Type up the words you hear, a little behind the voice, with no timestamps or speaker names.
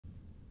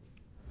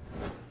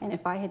And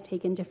if I had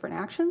taken different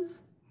actions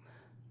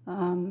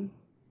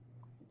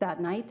that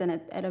night, then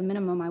at a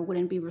minimum, I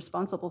wouldn't be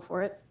responsible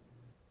for it.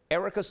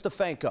 Erica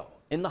Stefanko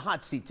in the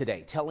hot seat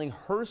today, telling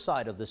her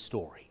side of the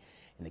story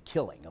in the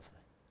killing of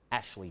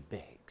Ashley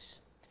Biggs.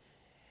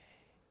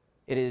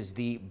 It is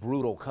the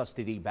brutal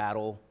custody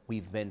battle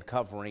we've been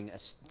covering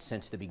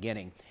since the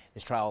beginning.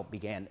 This trial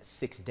began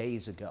 6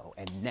 days ago,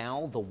 and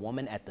now the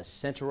woman at the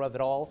center of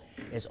it all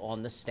is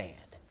on the stand.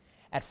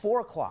 At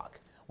 4 o'clock,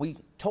 we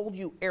told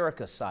you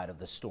Erica's side of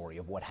the story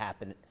of what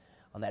happened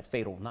on that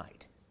fatal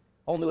night.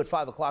 All new at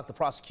 5 o'clock, the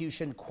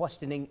prosecution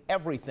questioning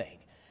everything.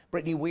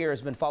 Brittany Weir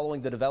has been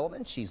following the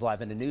development. She's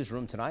live in the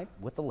newsroom tonight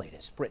with the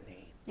latest.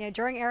 Brittany. Yeah,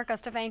 during Erica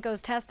Stefanko's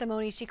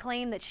testimony, she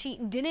claimed that she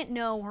didn't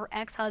know her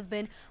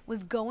ex-husband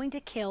was going to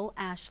kill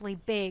Ashley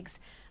Biggs.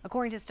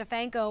 According to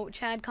Stefanko,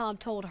 Chad Cobb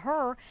told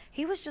her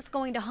he was just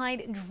going to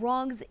hide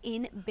drugs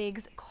in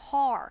Biggs'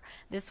 car.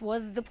 This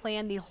was the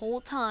plan the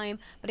whole time,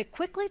 but it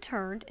quickly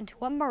turned into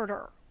a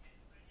murder.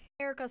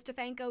 Erica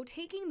Stefanko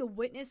taking the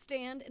witness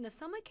stand in a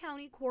Summit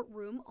County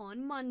courtroom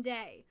on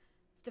Monday.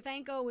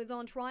 Stefanko is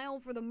on trial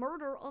for the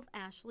murder of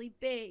Ashley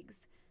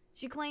Biggs.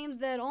 She claims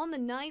that on the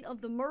night of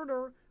the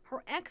murder,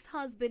 her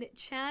ex-husband,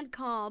 Chad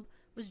Cobb,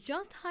 was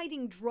just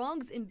hiding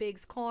drugs in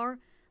Biggs' car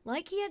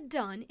like he had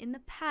done in the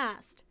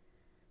past.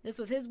 This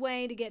was his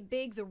way to get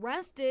Biggs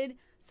arrested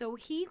so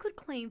he could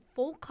claim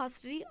full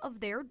custody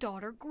of their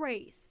daughter,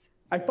 Grace.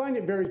 I find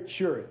it very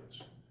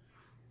curious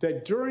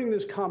that during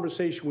this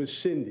conversation with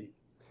Cindy,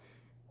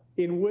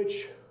 in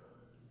which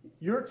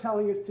you're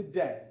telling us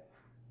today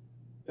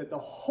that the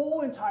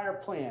whole entire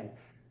plan,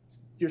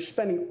 you're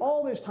spending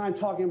all this time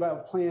talking about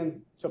a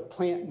plan to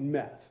plant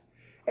meth.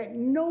 At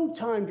no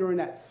time during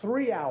that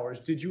 3 hours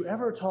did you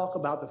ever talk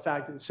about the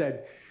fact that it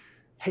said,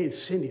 hey,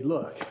 Cindy,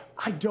 look,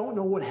 I don't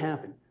know what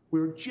happened. We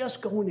were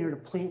just going there to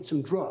plant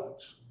some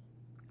drugs.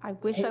 I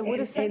wish I would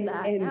have said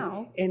that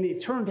now. And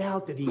it turned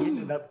out that he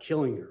ended up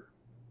killing her.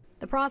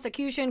 The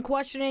prosecution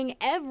questioning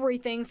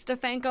everything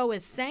Stefanko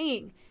is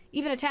saying,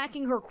 even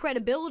attacking her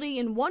credibility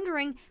and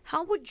wondering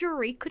how a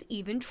jury could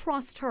even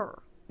trust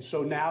her.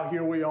 So now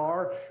here we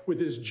are with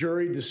this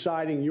jury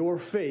deciding your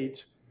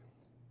fate.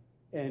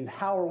 And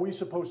how are we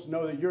supposed to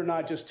know that you're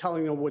not just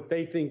telling them what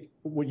they think,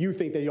 what you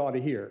think they ought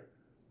to hear?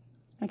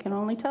 I can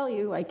only tell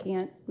you. I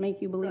can't make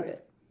you believe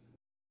it.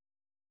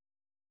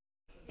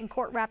 In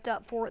court wrapped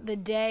up for the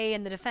day,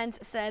 and the defense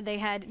said they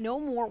had no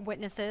more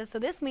witnesses. So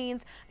this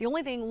means the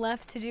only thing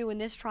left to do in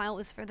this trial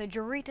is for the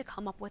jury to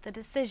come up with a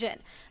decision.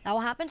 That will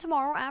happen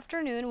tomorrow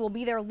afternoon. We'll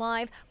be there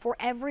live for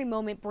every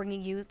moment,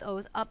 bringing you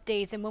those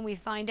updates. And when we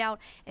find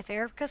out if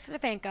Erica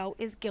Stefanko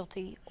is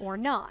guilty or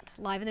not.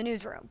 Live in the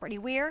newsroom, Brittany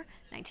Weir,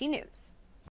 19 News.